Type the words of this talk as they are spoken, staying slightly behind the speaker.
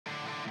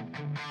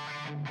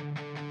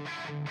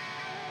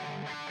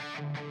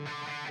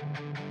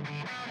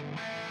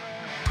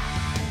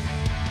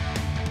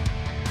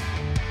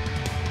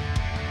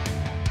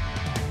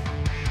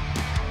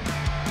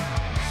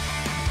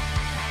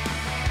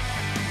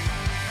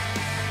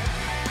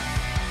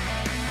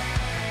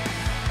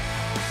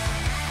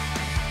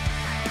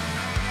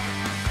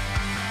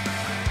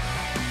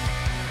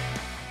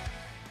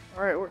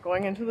Alright, we're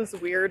going into this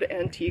weird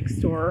antique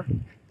store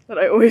that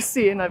I always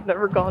see and I've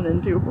never gone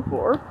into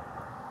before.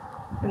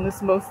 In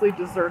this mostly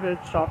deserted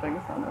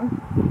shopping center.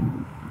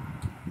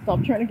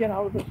 Stop trying to get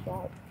out of the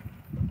shop.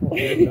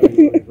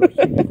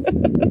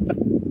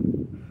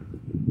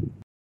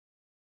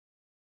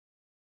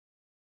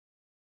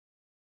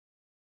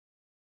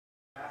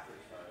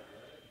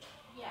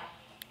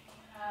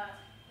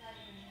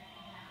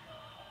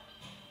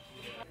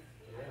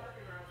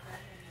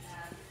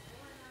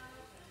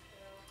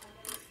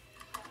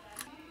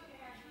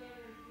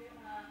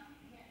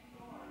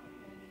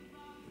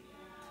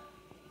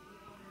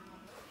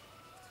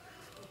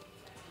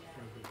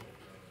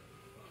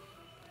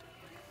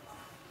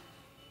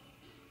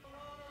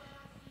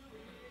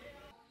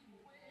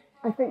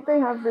 I think they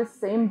have this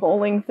same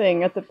bowling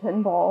thing at the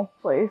pinball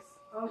place.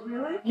 Oh,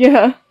 really?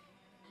 Yeah.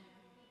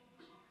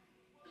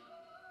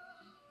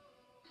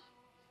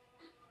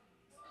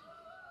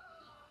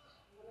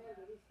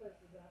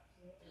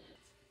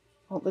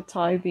 All the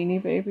Thai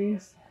Beanie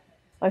Babies.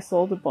 I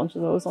sold a bunch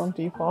of those on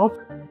Depop.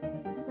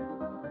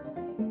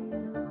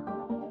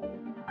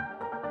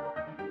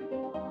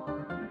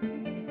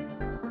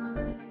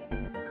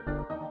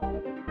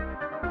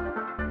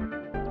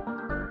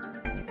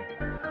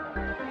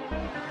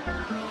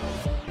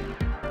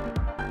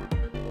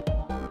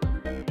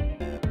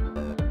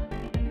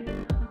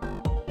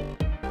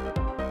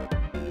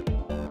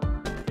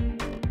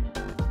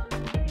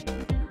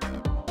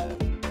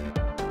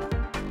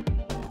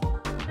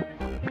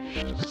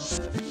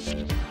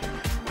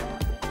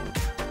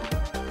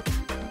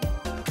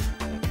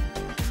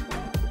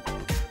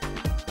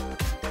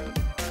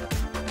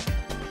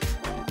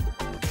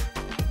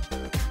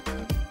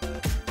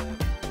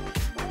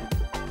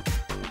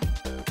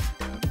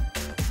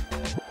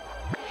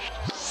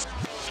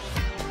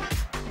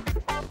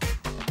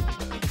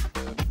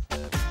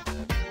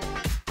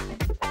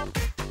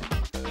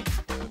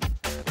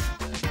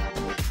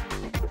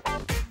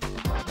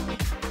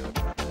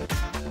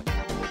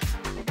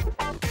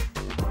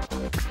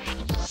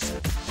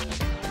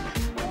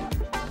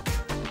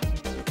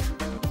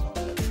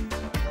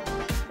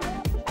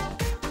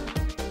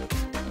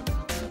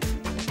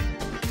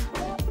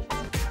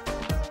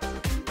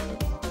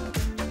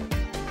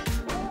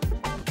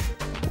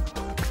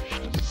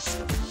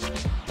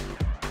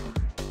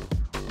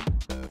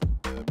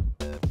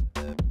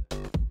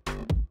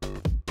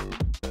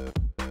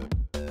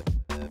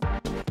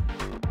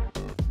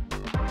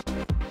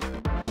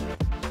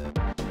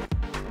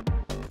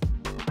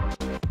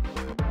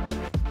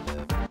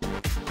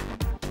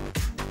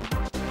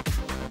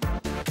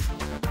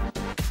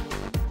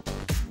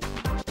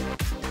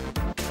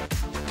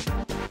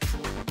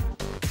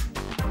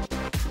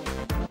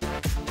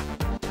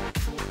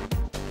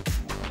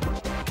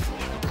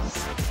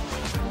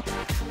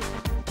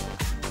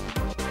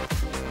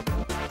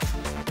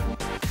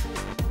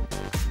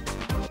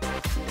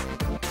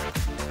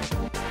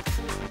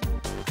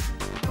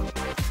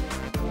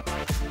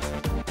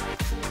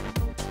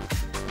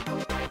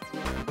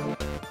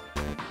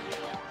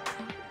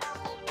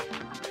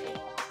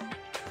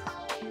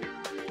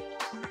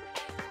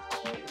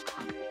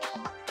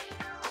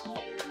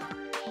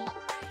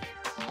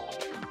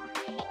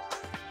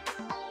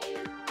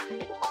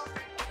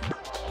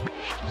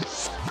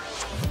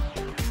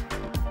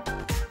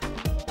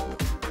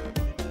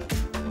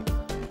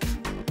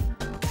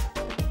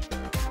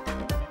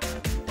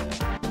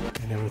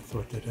 Never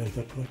thought they'd end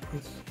up like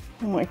this.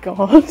 Oh my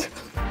god.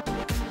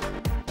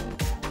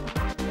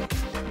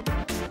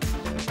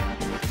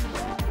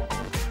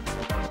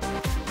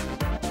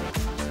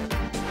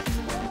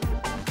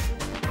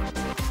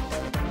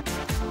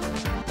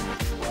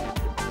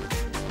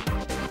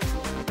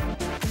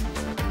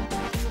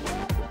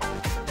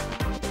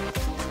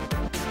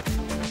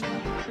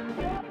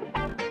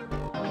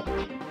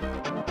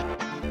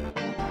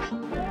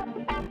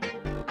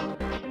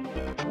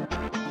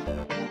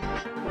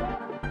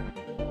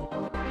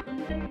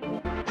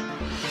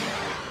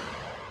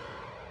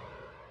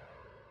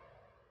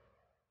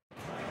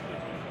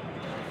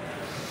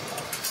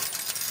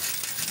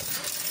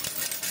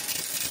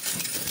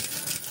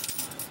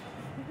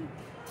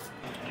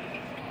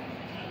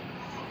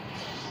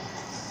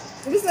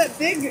 What is that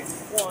big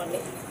one?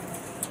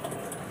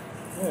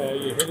 Yeah,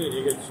 you hit it,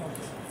 you get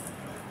something.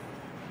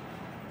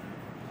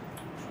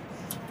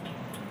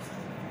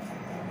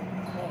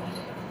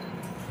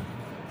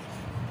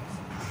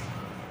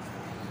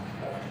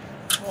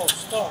 Oh,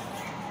 stop.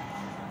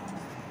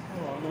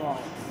 Oh, no.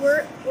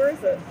 Where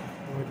is it?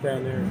 Right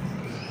down there.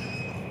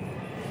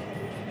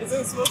 Is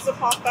it supposed to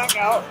pop back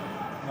out?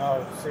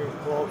 No, see,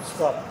 well,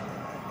 stop.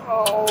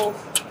 Oh.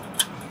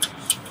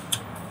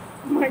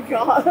 my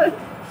god,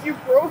 you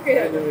broke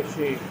it. And the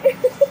machine.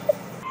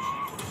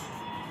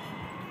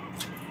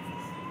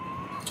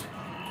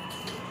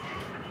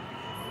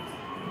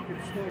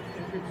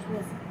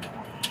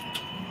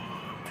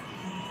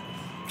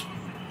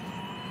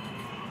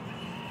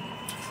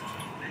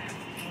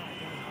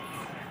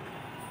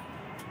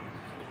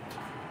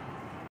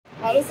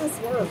 How does this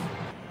work?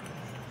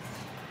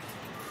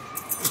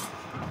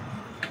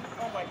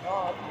 Oh my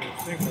god.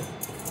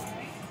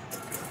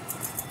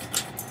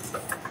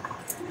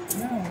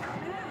 No.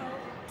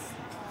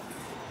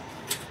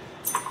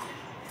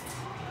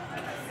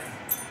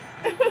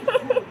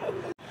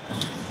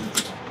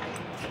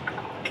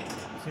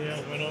 See how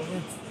it went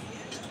over?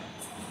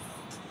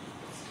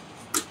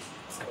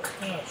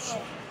 Oh,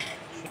 shit.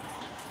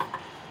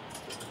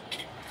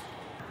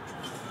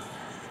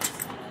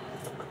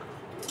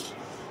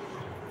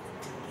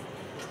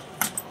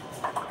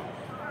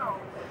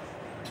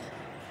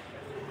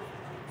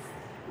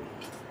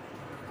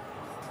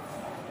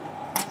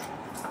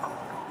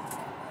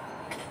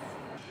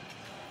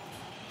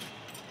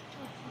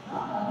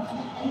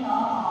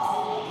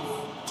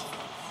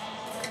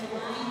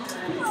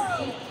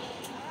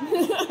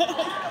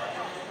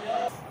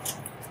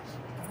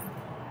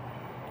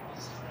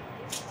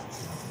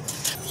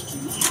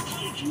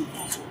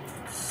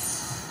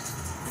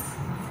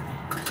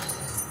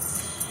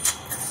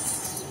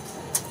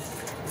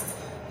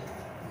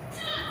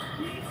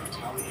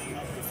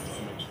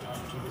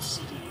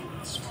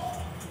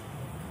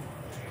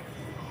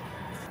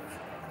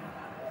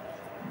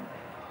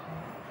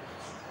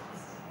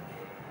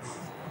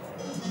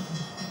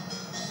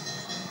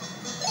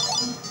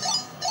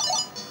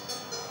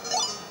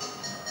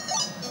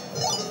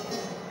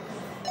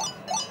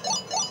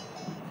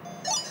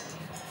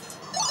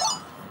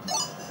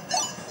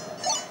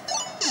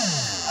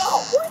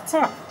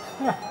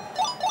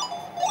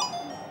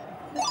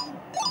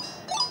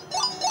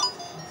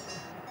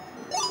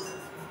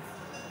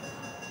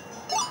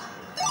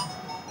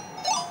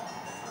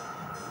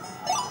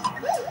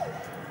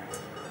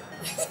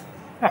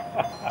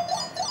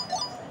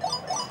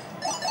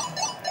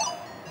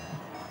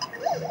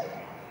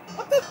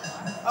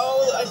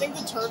 Oh, I think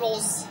the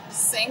turtles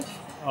sink.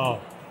 Oh.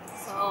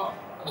 So,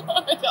 oh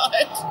my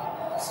god.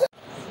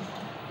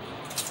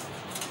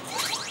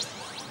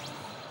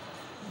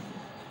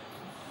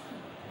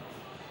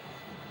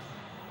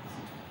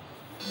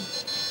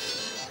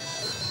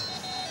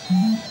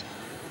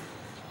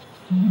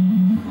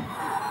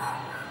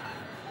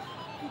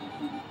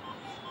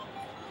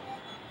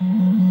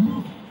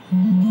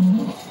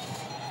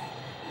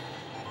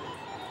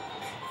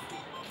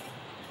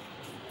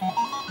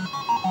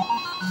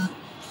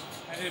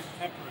 I didn't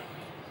pepper it.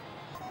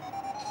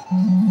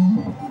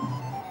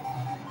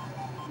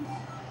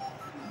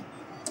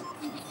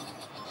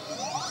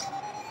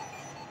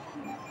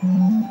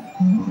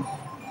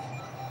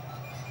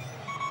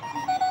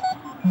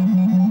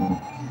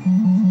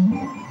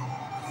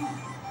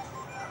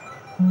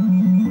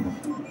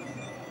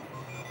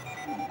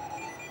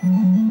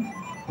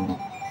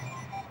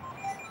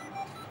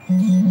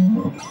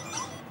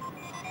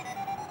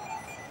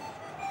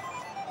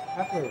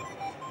 Pepper.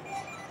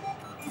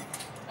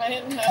 I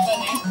didn't have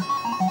any.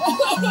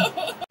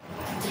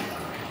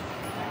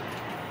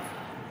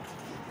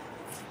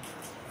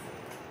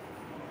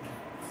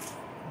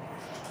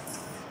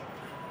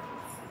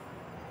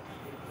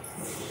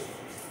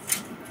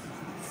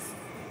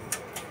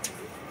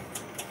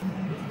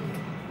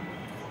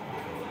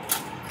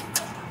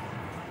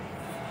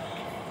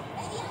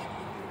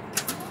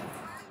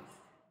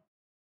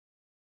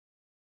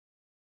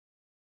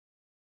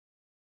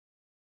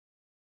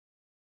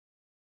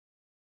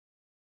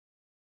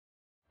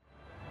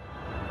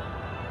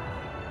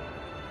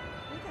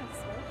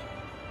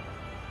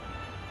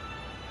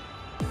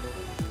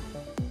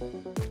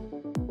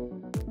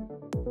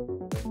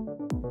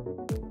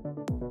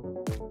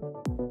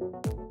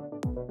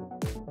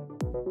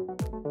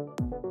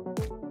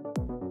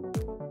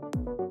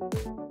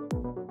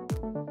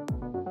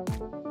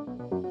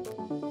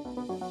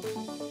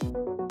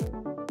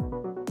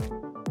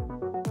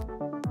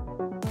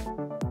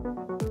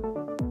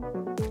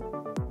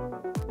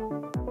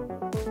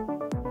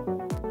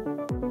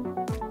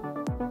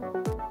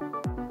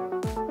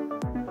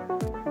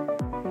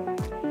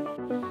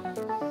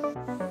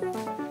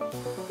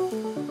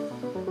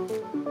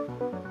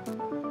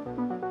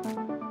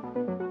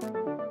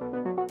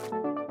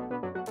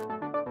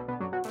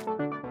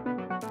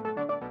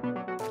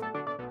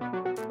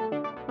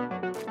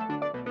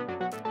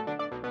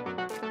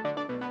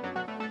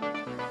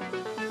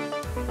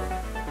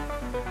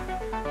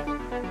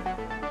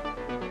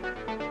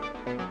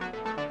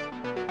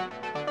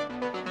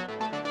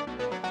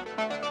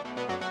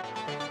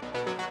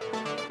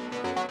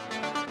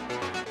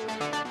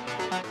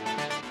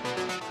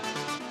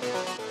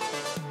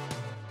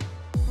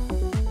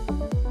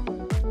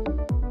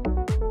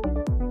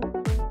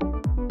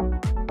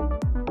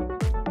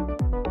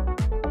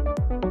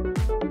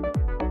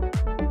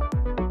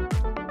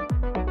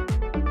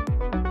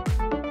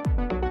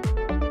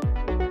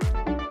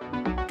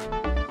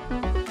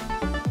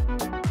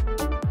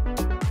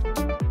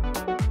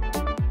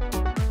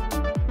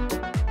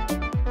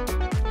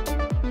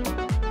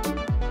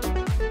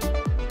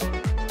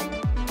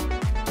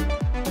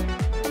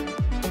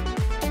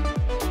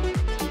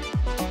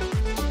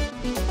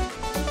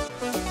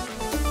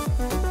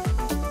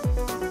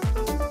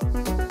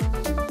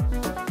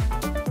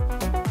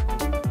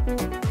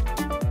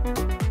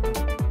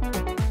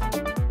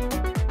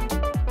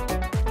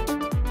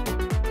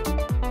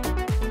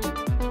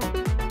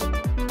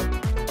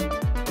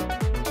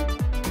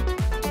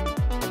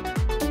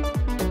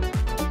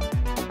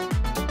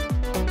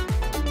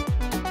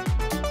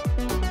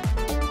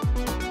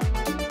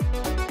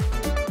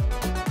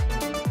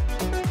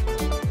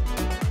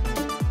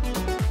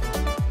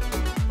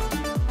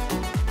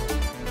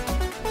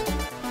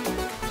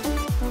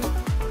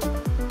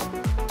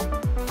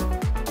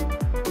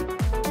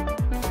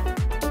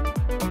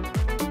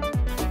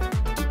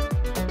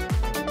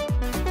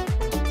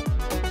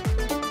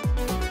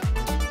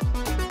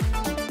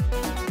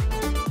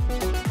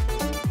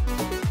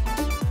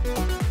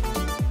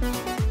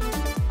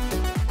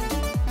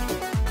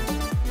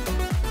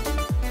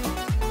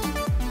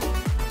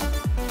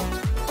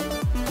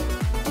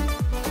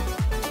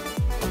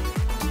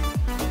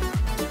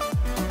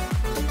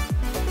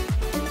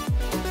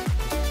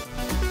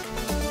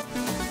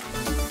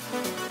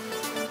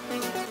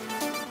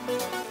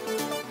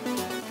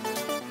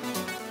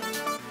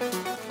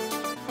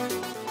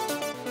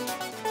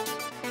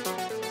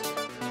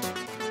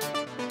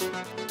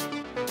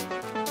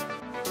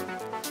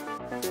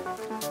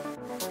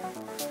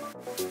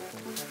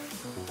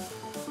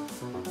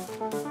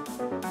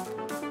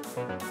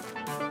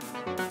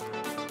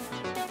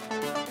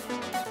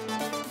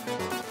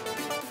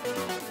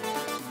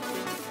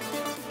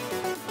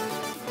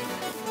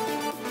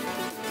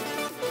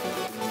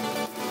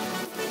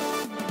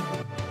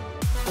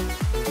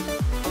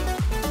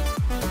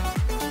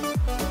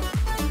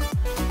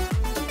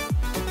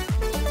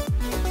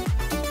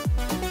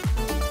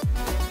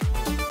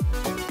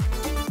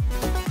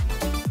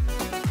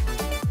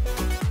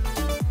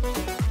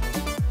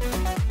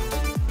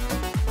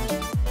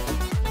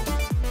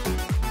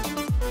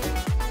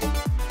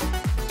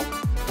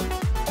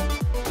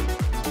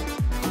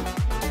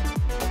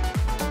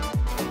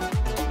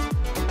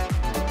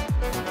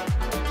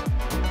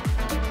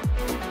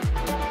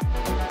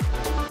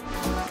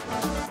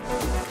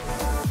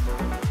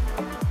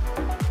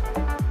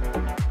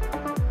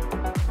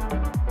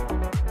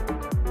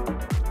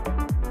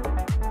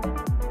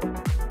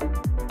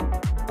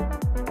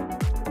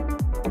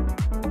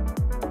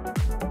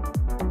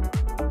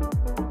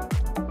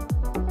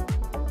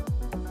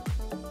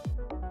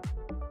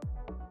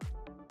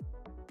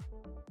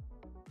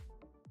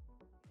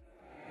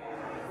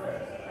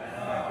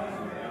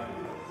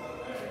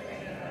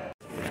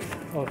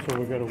 Oh, so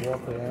we're going to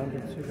walk around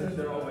and see this?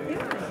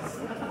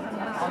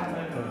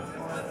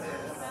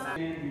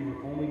 And we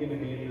were only going to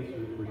be in this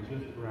room for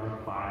just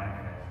around 5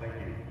 minutes. Thank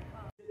you.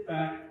 Sit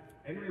back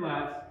and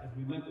relax as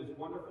we let this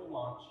wonderful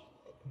launch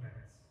commence.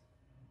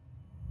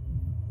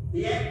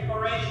 The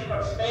exploration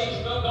of space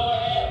will go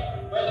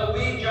ahead, whether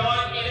we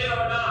join in it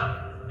or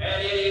not.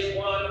 And it is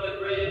one of the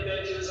great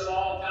adventures of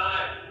all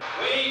time.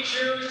 We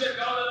choose to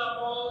go to the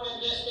moon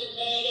in this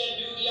decade and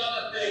do the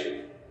other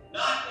things.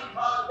 Not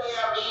because they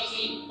are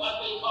easy, but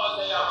because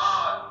they are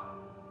hard.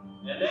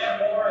 And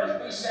therefore,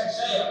 as we set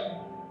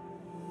sail,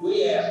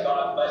 we ask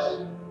God's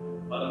blessing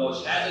on the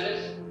most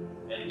hazardous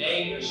and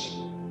dangerous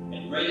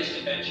and greatest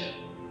adventure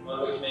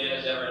on which man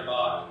has ever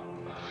embarked.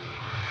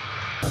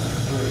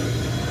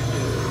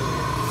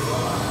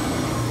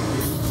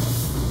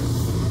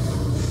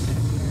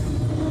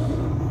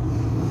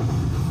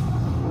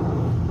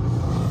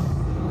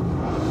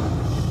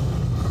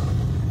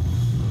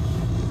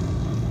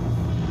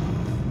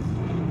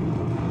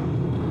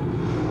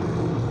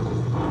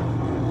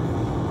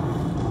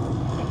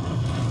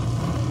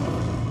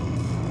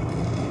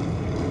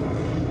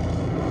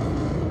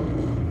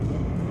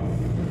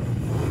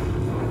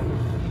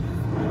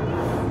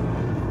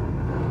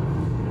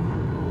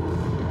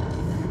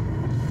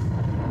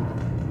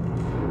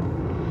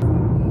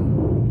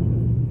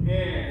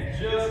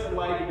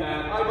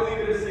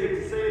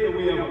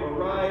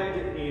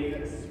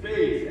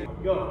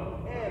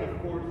 Go. And of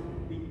course,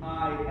 the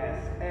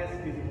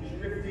ISS is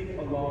drifting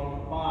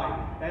along by.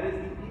 That is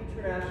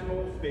the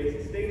International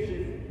Space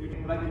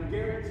Station, but I can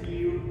guarantee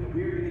you that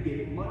we're going to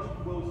get much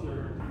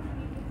closer.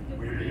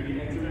 We're going to be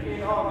entering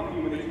in on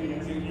the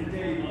Q&A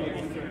today to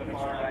make sure the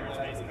far back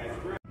left is nice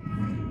grip.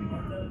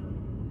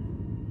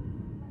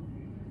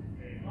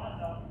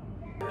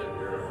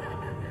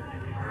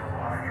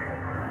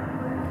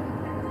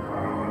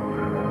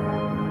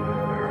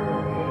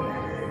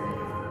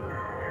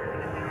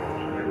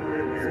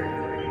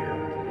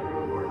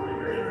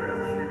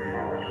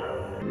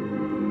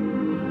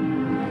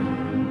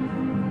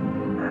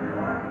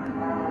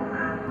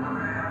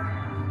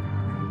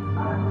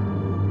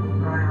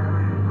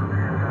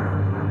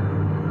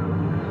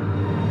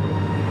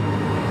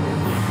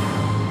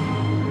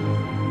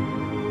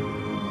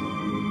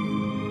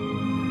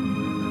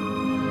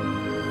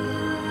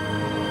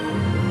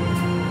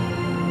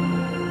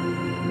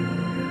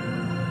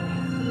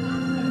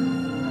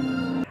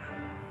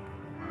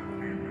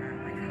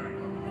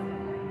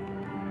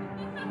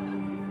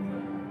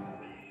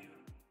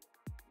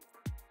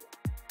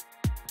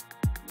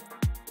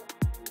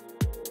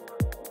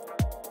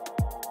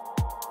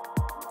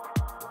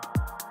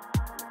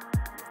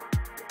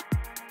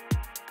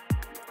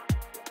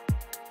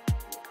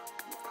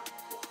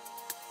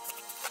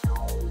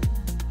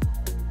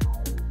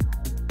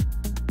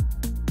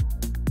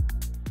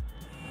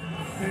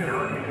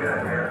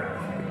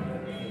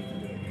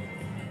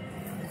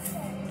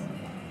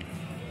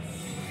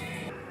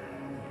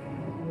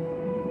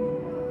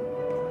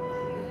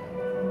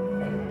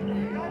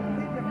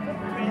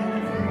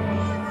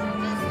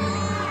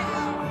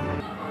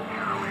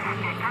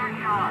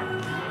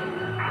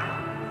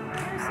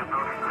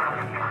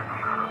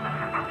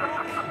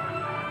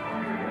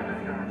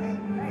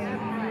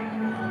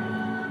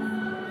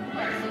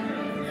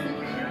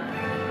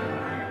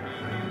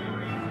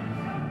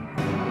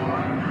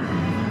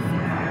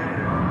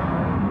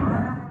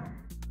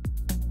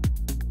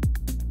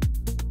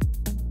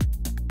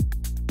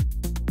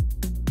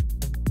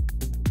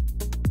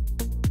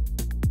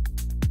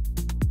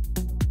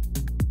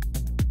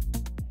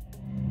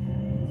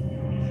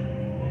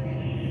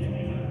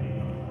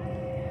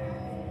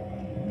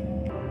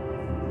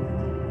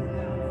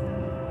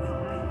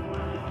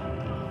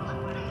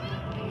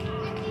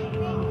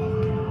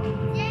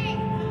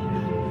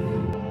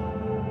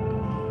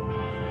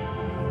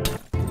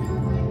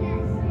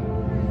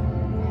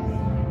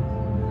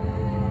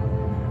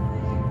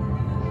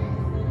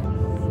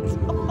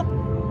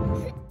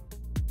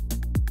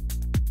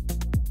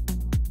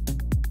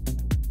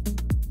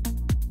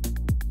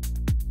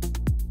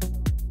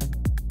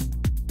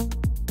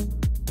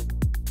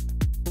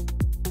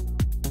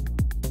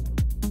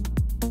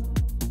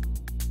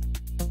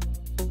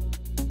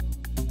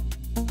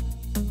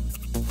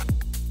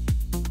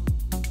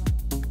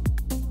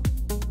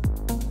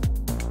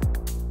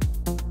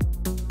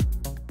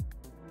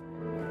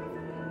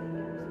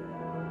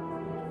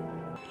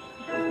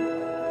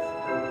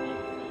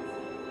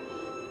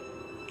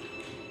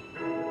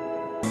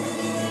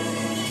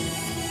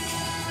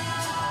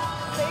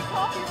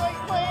 Copyright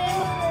claim!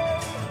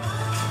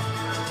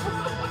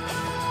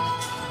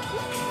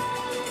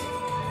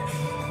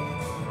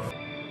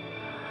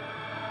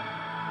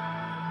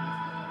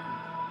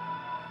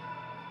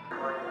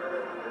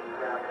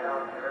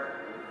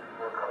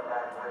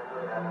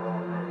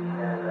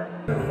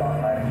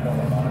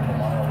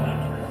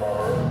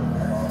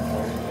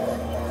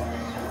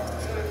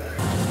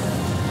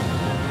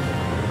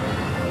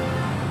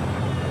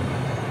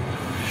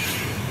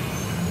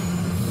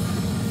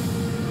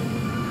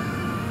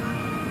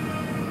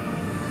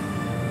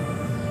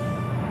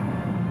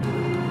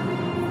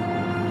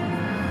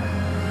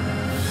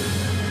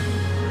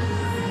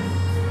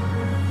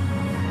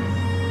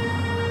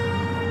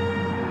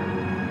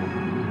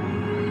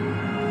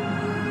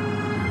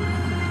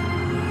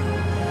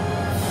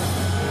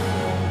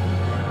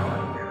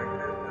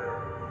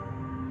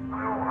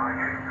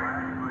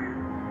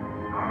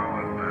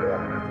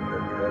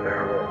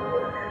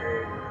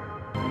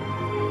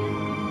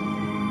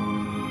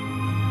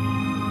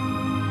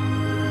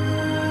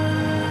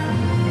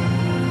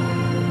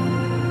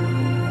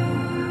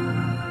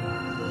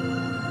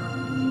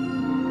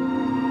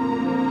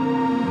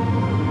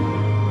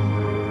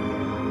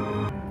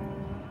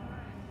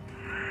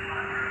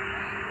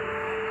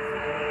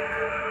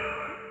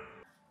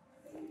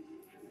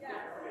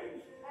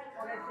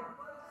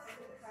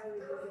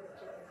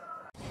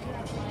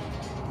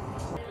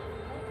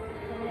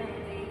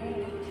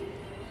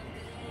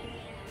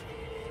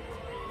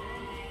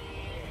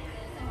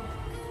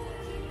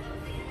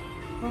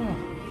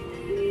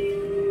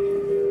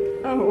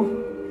 Oh.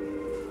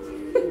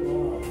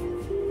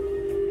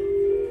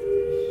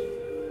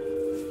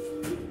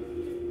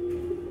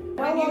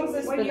 How long's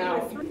this been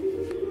out?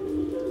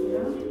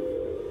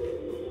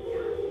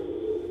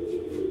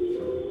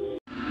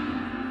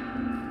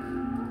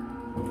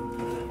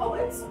 Oh,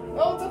 it's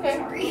Oh, it's okay.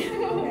 sorry.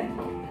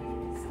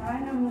 I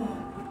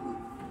know.